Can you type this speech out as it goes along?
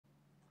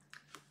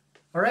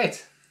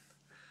Alright,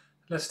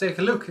 let's take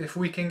a look if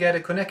we can get a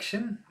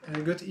connection,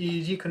 a good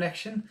EEG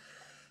connection.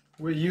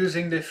 We're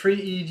using the free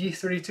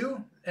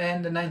EEG32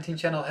 and the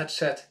 19-channel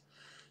headset.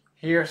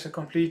 Here's a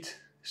complete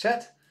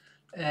set,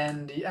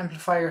 and the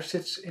amplifier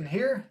sits in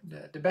here,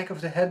 the back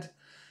of the head,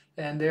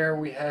 and there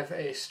we have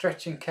a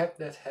stretching cap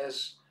that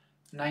has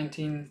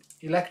 19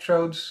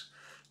 electrodes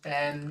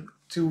and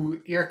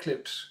 2 ear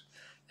clips.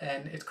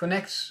 And it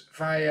connects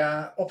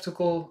via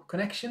optical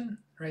connection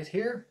right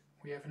here.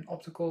 We have an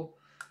optical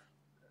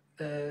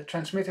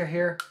transmitter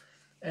here,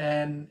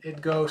 and it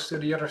goes to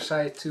the other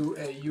side to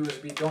a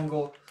USB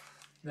dongle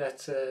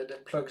that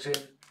plugs in,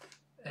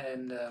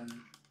 and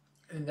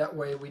in that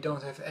way we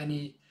don't have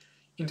any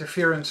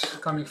interference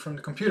coming from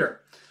the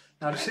computer.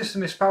 Now the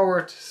system is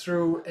powered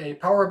through a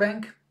power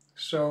bank,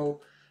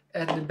 so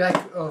at the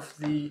back of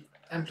the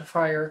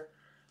amplifier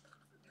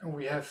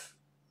we have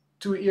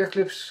 2 ear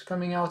clips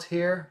coming out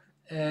here,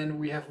 and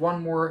we have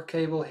one more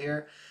cable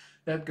here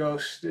that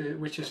goes,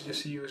 which is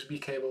just a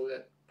USB cable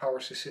that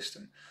powers the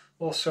system.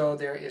 Also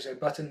there is a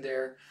button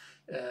there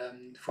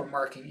for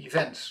marking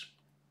events.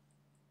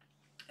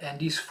 And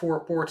these 4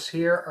 ports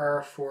here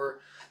are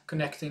for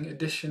connecting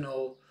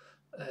additional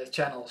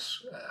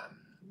channels,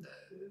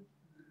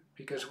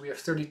 because we have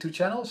 32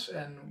 channels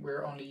and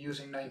we're only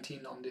using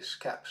 19 on this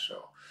cap,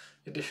 so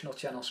additional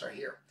channels are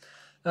here.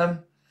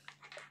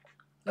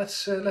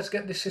 Let's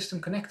get this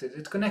system connected.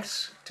 It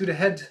connects to the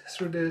head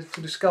to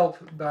the scalp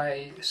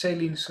by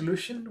saline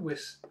solution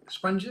with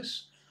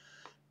sponges,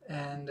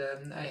 and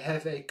I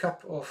have a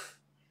cup of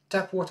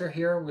tap water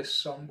here with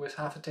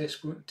half a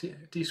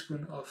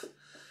teaspoon of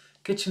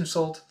kitchen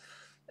salt,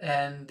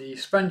 and the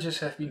sponges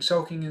have been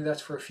soaking in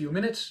that for a few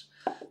minutes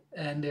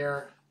and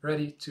they're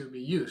ready to be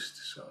used.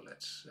 So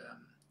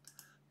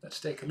let's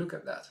take a look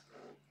at that.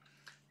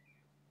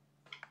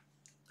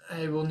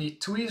 I will need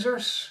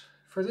tweezers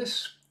for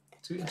this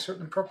to insert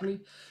them properly.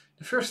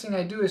 The first thing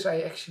I do is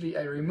I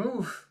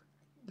remove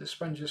the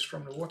sponges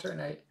from the water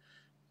and I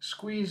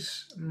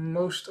squeeze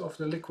most of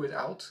the liquid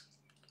out,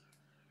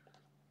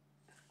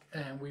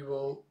 and we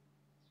will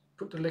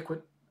put the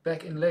liquid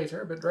back in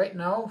later, but right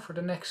now for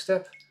the next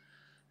step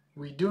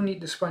we do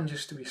need the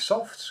sponges to be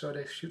soft, so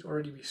they should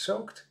already be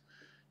soaked,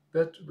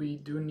 but we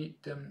do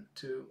need them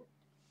to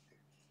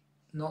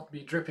not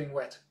be dripping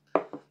wet.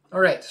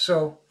 Alright,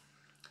 so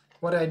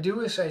what I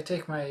do is I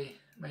take my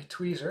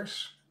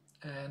tweezers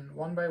and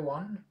one by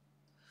one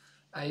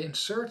I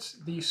insert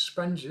these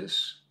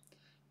sponges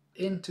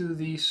into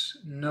these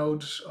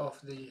nodes of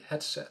the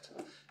headset,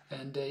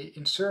 and they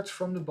insert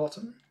from the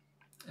bottom,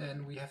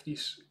 and we have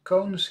these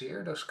cones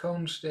here. Those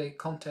cones, they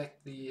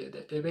contact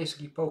they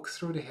basically poke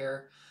through the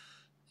hair,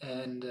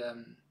 and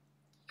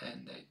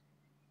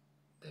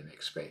they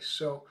make space.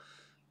 So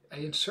I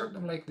insert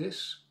them like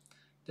this.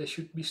 They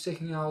should be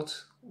sticking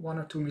out 1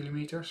 or 2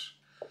 millimeters,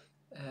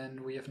 and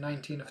we have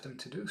 19 of them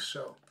to do,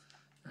 so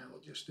I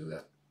will just do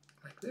that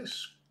like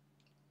this.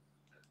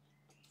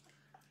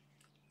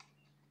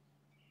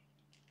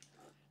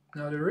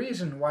 Now the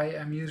reason why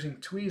I'm using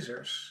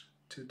tweezers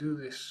to do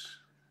this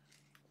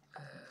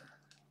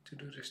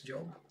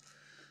job,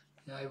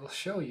 I will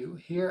show you.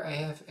 Here I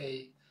have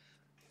a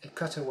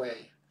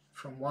cutaway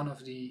from one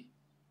of the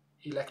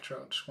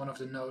electrodes, one of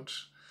the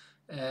nodes,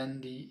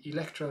 and the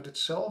electrode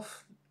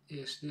itself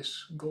is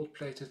this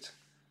gold-plated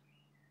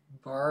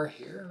bar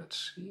here.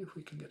 Let's see if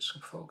we can get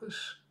some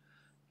focus.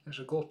 There's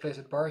a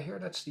gold-plated bar here,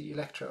 that's the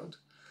electrode.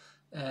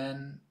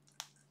 And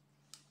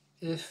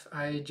if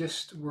I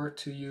just were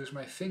to use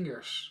my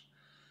fingers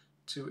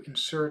to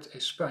insert a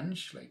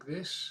sponge like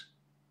this,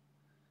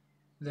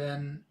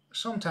 then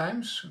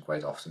sometimes,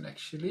 quite often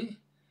actually,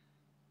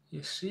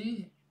 you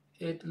see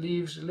it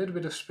leaves a little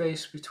bit of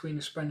space between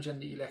the sponge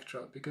and the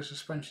electrode, because the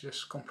sponge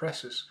just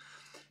compresses.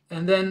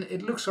 And then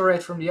it looks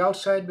alright from the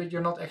outside, but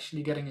you're not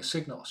actually getting a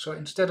signal. So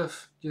instead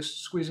of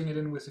just squeezing it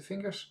in with the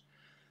fingers,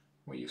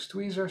 we use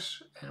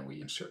tweezers and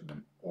we insert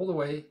them all the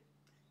way,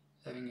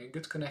 having a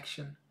good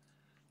connection,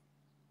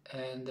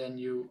 and then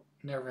you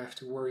never have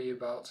to worry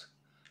about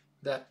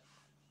that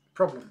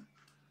problem.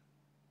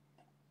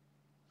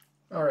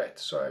 Alright,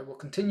 so I will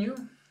continue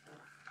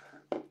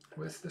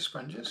with the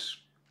sponges,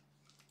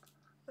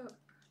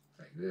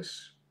 like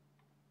this.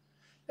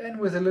 And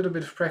with a little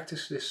bit of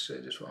practice, this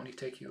will only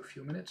take you a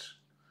few minutes,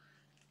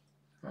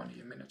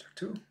 only a minute or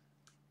 2.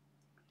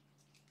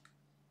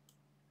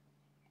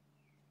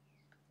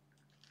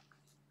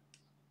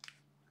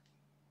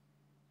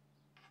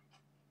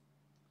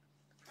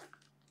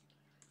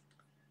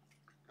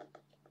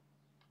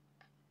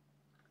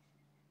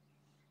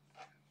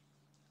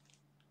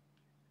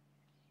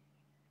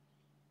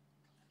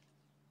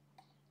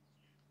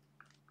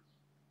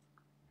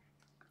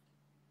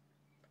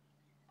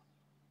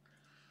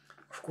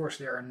 Of course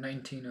there are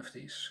 19 of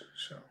these,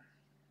 so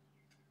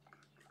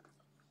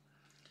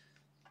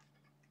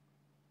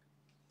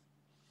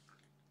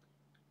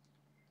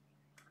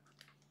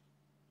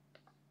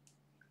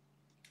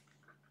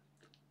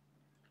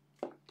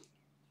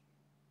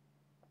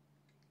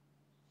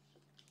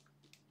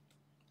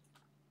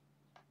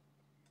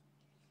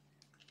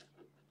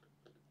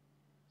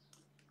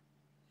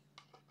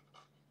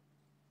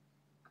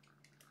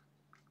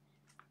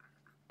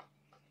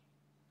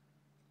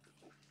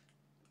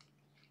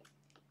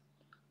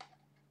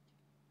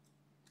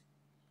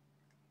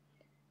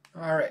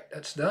Alright,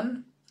 that's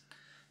done.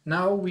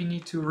 Now we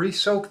need to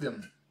re-soak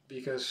them,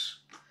 because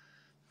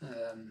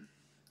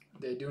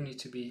they do need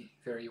to be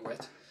very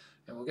wet.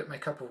 And we'll get my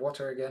cup of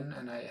water again,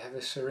 and I have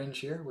a syringe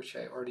here, which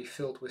I already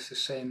filled with the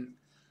same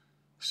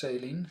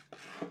saline.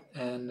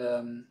 And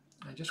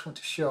I just want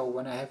to show,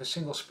 when I have a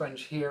single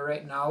sponge here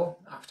right now,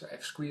 after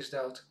I've squeezed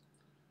out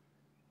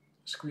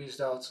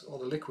all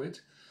the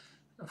liquid,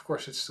 of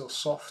course it's still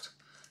soft,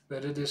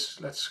 but it is,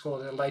 let's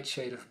call it a light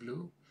shade of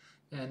blue.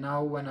 And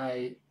now when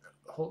I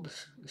hold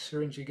the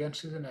syringe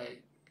against it and I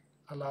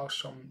allow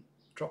some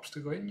drops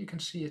to go in, you can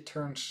see it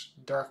turns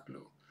dark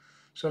blue.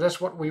 So that's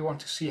what we want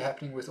to see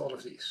happening with all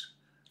of these.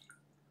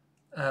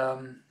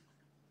 And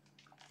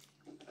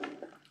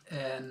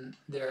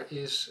there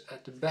is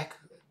at the back,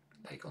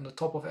 like on the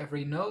top of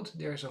every node,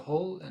 there's a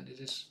hole, and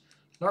it is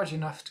large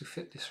enough to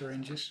fit the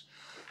syringes.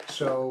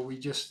 So we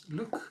just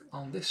look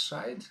on this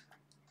side,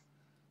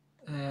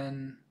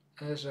 and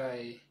as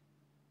I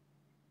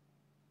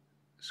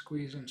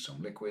squeeze in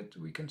some liquid,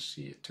 we can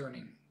see it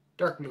turning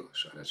dark blue.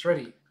 So that's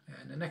ready.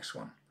 And the next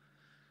one.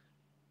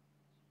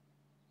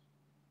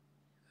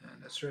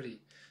 And that's ready.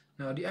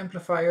 Now the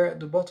amplifier at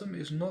the bottom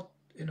is not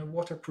in a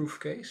waterproof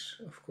case.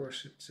 Of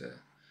course it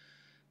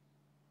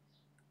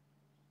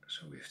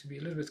so we have to be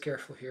a little bit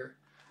careful here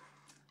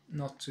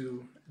not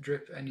to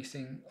drip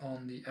anything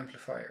on the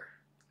amplifier,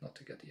 not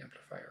to get the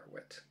amplifier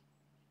wet.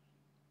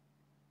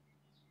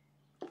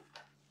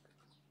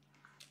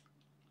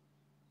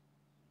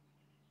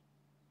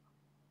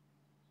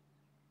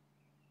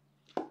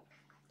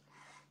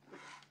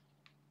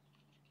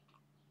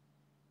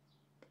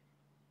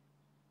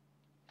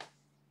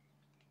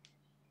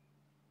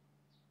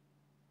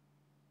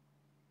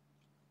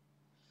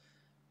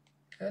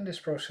 And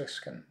this process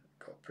can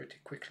go pretty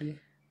quickly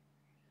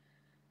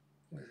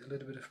with a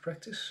little bit of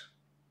practice.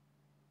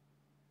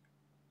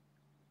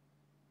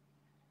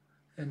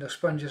 And those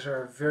sponges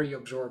are very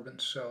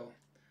absorbent, so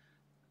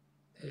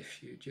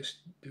if you just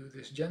do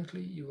this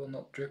gently, you will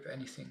not drip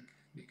anything,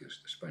 because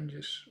the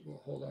sponges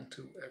will hold on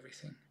to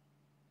everything.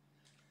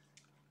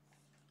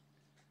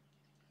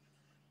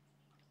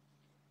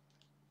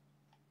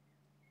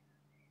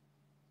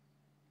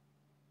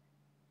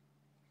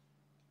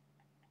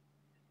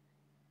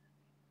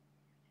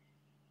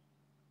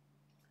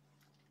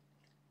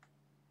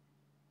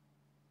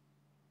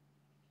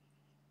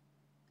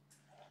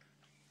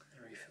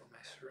 Refill my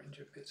syringe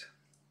a bit.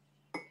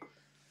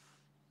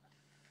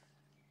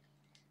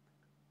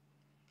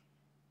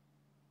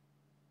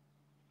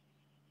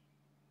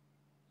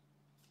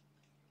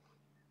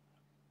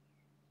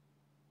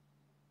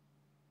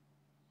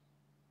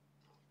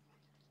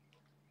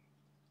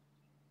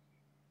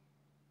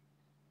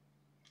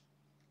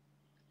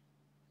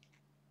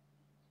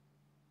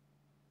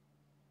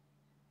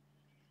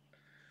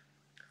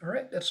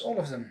 Alright, that's all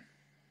of them.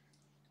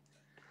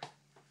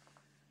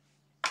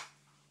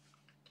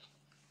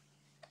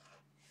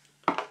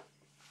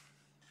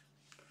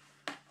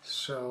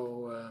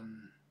 So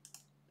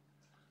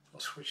I'll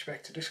switch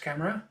back to this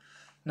camera.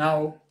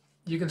 Now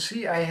you can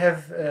see I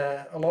have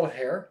a lot of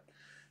hair,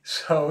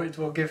 so it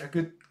will give a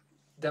good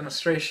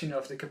demonstration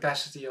of the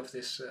capacity of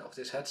this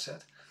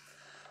headset.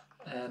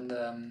 And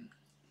the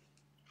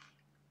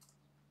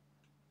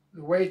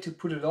way to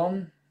put it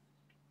on,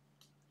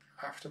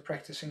 after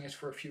practicing it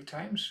for a few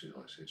times,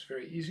 it's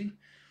very easy.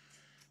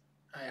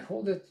 I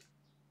hold it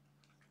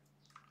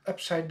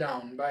upside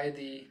down by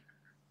the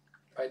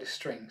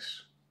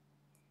strings,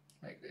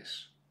 like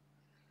this,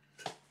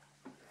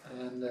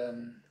 and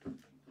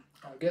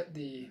I'll get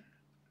the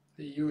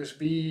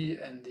USB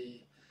and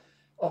the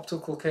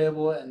optical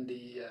cable and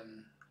the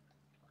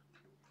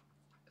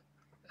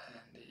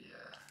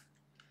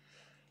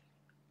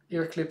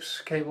ear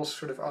clips cables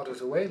sort of out of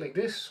the way, like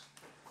this.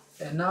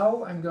 And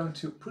now I'm going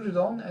to put it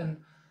on,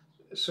 and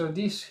so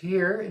these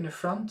here in the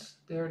front,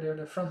 they're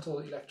the frontal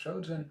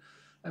electrodes, and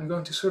I'm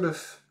going to sort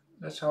of,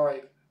 that's how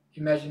I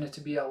imagine it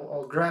to be,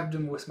 I'll grab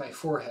them with my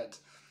forehead.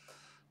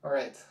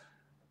 Alright,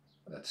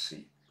 let's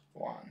see.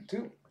 1,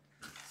 2.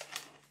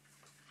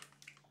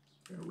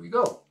 Here we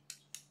go.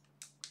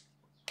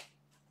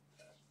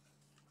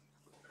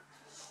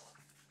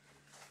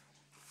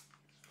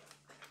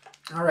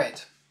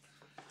 Alright,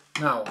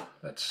 now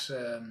let's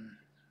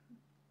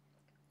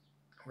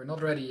we're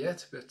not ready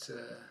yet, but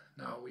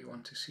now we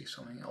want to see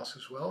something else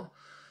as well.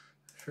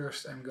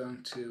 First I'm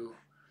going to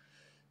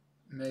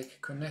make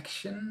a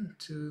connection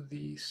to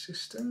the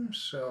system,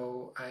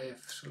 so I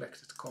have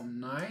selected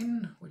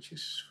COM9, which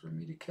is for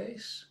me the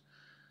case.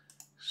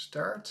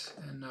 Start,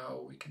 and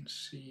now we can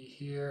see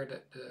here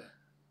that the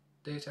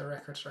data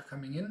records are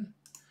coming in.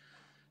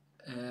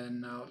 And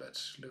now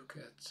let's look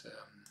at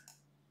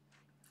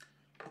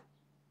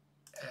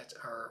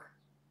our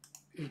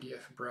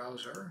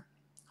EDFbrowser.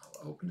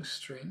 I'll open the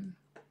string,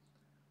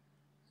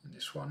 and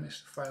this one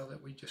is the file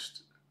that we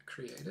just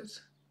created.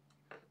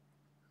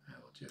 I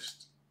will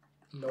just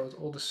load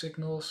all the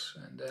signals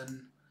and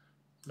then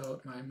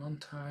load my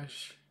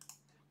montage.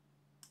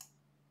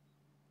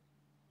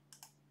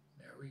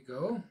 There we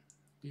go.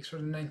 These are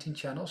the 19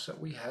 channels that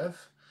we have.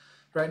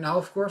 Right now,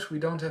 of course, we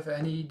don't have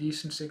any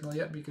decent signal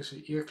yet because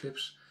the ear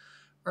clips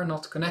are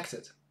not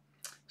connected.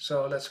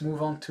 So let's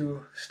move on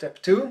to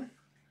step 2,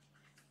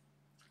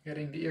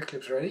 getting the ear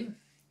clips ready.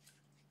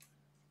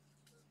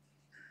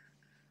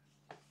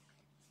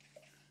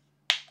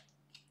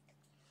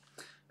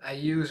 I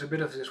use a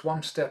bit of this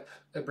one-step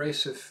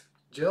abrasive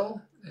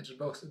gel. It's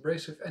both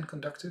abrasive and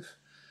conductive.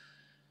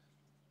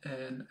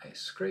 And I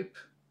scrape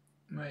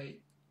my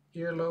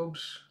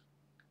earlobes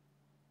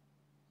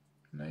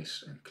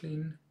nice and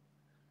clean.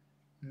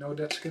 No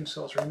dead skin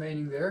cells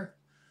remaining there.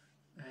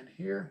 And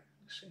here,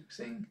 the same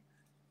thing.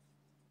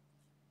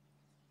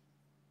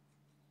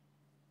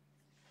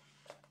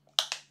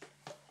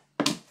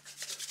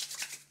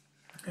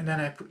 And then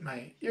I put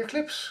my ear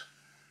clips.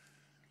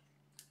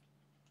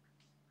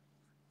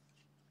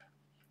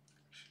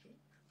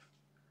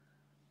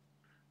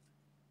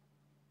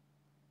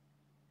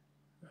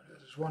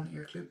 That is one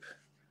ear clip.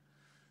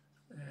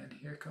 And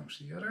here comes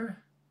the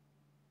other.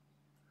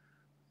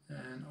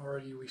 And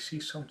already we see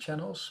some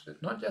channels,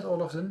 but not yet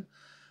all of them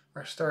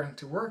are starting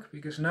to work,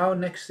 because now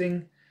next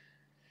thing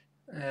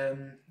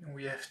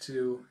we have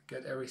to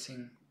get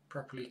everything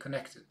properly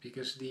connected,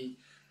 because the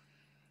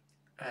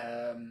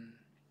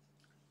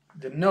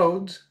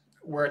node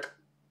where it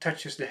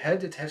touches the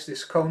head, it has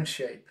this cone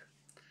shape,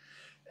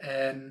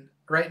 and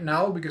right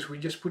now, because we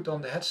just put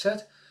on the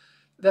headset,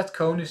 that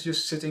cone is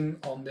just sitting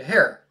on the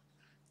hair,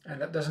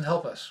 and that doesn't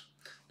help us.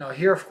 Now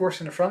here, of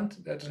course, in the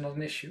front, that is not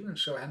an issue, and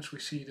so hence we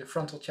see the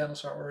frontal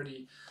channels are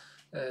already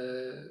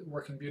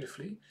working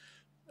beautifully.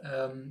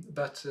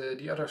 But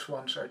the other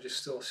ones are just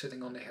still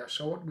sitting on the hair.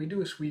 So what we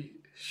do is we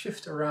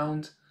shift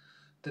around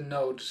the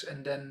nodes,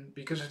 and then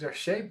because of their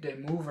shape they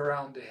move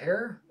around the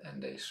hair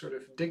and they sort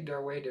of dig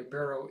their way, they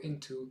burrow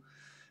into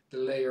the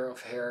layer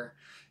of hair.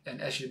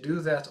 And as you do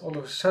that, all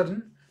of a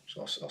sudden,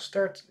 so I'll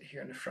start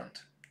here in the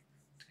front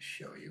to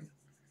show you.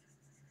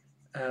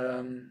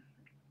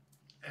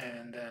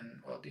 And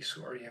then, well, these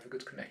two already have a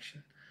good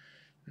connection.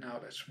 Now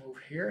let's move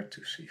here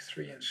to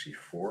C3 and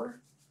C4.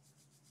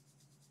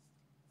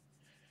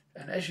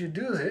 And as you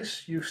do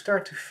this, you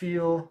start to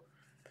feel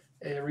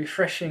a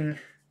refreshing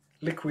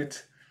liquid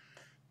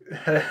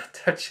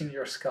touching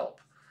your scalp.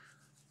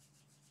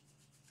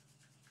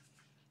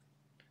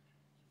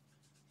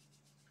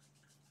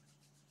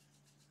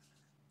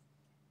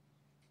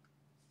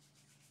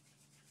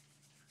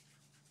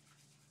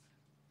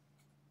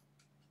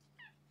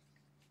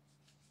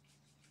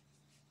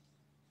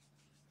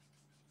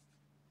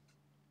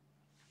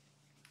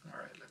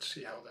 Alright, let's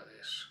see how that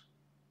is.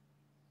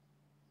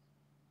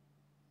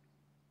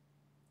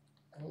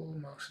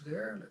 Almost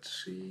there. Let's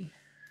see.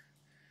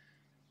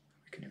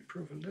 We can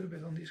improve a little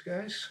bit on these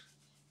guys.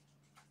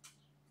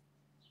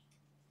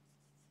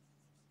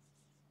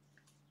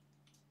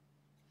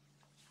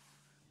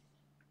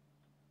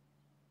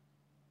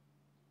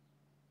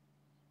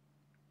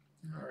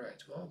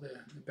 Alright, well, the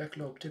back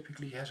lobe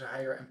typically has a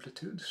higher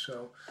amplitude,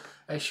 so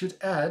I should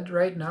add,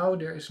 right now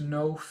there is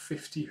no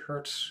 50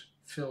 Hz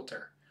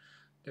filter.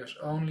 There's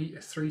only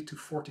a 3 to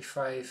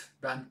 45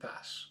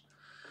 bandpass.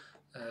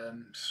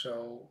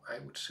 So I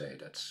would say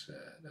that's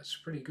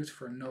pretty good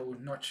for no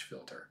notch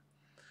filter.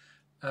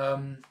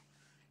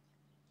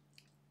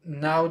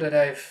 Now that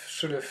I've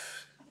sort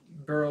of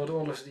burrowed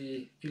all of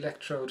the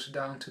electrodes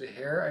down to the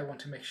hair, I want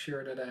to make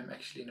sure that I'm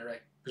actually in the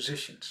right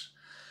positions.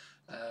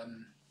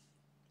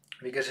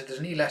 Because it is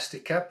an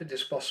elastic cap, it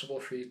is possible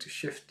for you to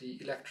shift the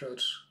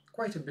electrodes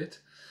quite a bit,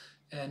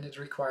 and it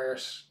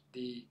requires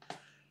the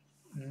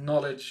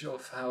knowledge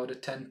of how the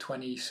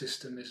 1020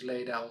 system is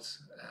laid out.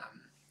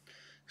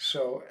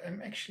 So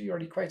I'm actually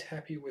already quite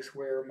happy with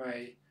where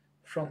my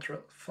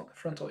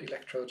frontal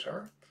electrodes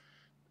are,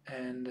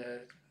 and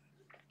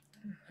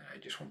I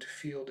just want to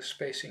feel the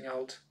spacing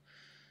out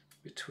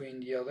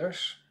between the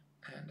others,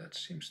 and that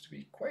seems to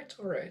be quite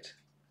alright.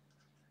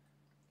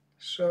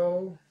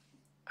 So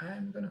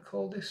I'm gonna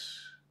call this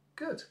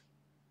good.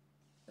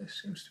 This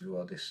seems to be,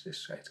 well, this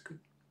side could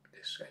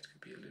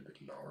be a little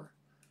bit lower.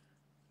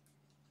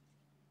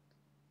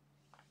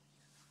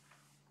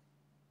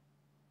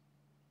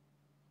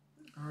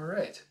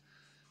 Alright,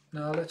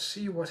 now let's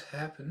see what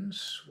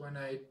happens when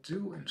I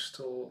do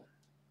install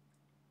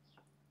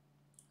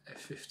a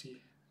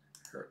 50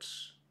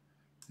 Hz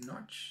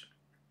notch.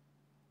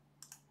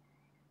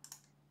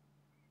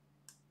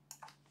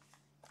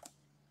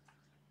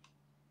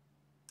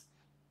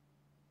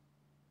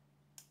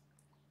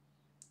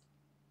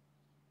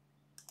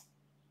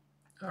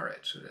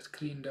 Alright, so that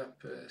cleaned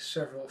up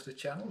several of the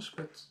channels,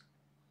 but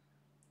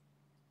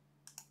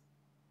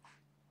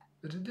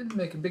it didn't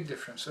make a big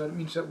difference, so that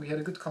means that we had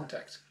a good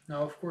contact.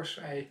 Now, of course,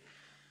 I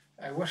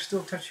was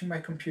still touching my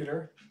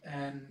computer,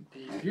 and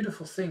the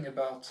beautiful thing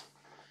about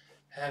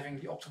having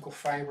the optical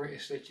fiber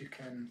is that you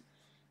can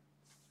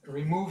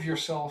remove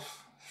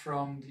yourself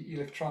from the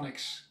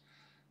electronics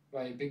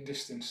by a big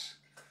distance.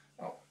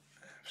 Oh,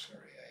 I'm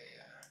sorry,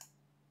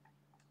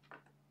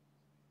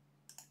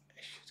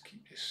 I should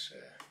keep this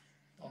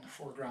on the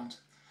foreground.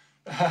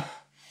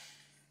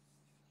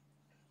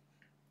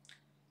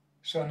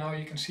 So now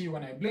you can see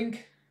when I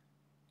blink,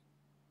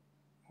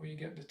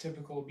 get the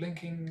typical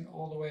blinking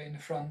all the way in the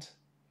front,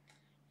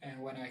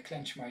 and when I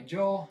clench my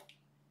jaw,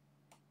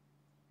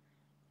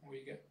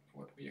 we get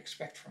what we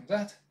expect from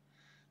that.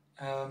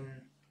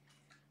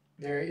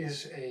 There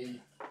is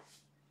a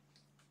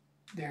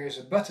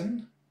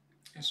button.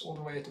 It's all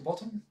the way at the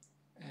bottom,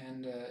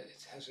 and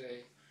it has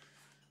a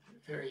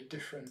very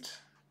different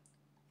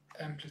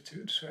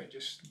amplitude, so I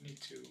just need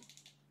to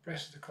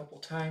press it a couple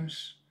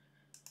times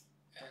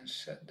and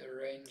set the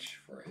range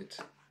for it.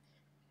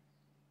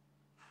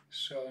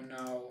 So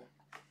now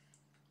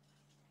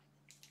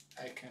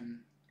I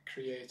can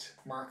create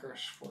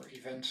markers for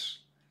events.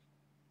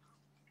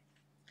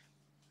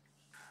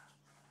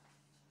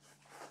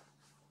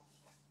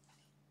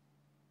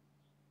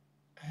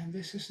 And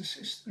this is the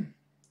system.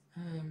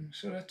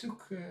 So that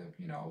took,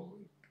 you know,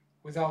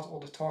 without all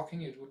the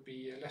talking, it would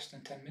be less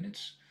than 10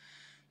 minutes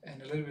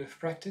and a little bit of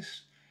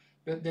practice,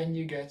 but then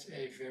you get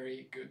a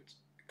very good,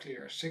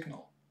 clear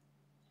signal.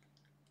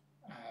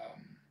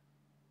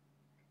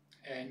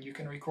 And you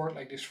can record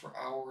like this for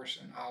hours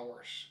and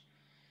hours.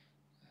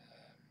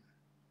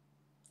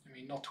 I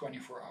mean, not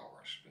 24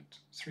 hours, but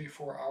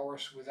 3-4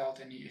 hours without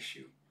any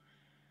issue.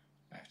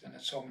 I've done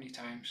it so many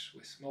times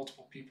with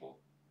multiple people.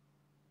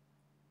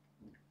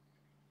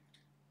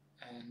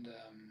 And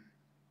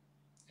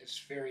it's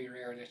very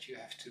rare that you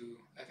have to,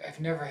 I've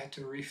never had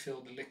to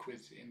refill the liquid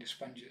in the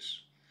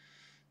sponges,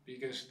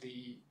 because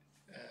the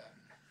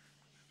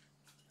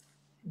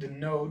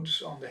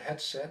nodes on the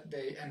headset,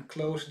 they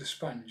enclose the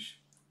sponge,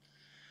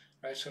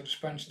 right? So the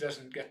sponge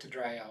doesn't get to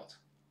dry out,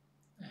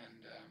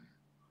 and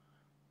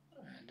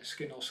the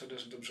skin also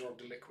doesn't absorb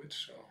the liquid.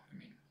 So I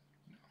mean,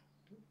 you know,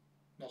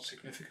 not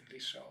significantly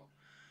so.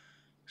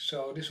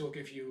 So this will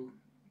give you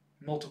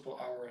multiple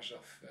hours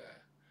of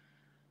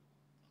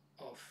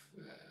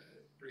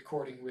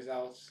recording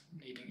without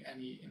needing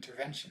any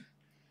intervention.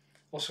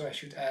 Also, I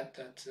should add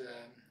that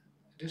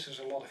this is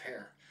a lot of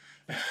hair.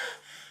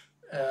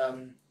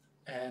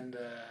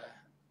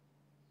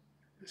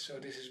 So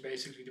this is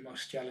basically the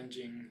most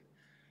challenging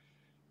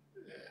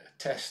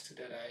test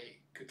that I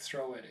could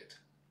throw at it.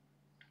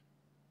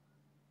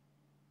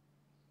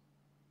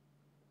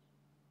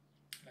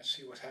 Let's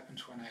see what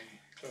happens when I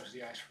close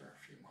the eyes for a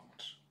few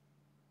moments.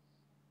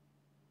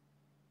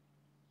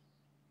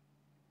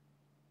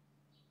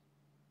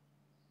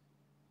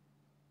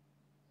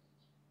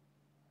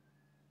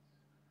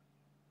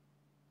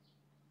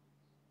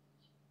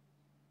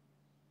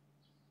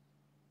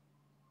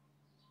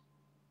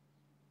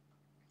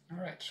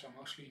 Alright, so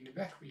mostly in the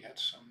back we had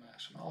some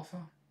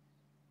alpha,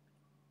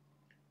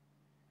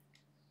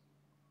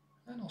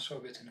 and also a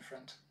bit in the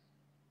front.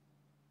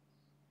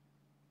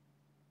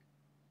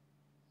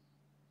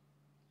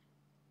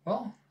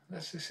 Well,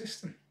 that's the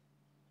system,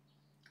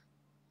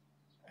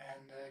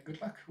 and good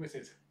luck with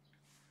it.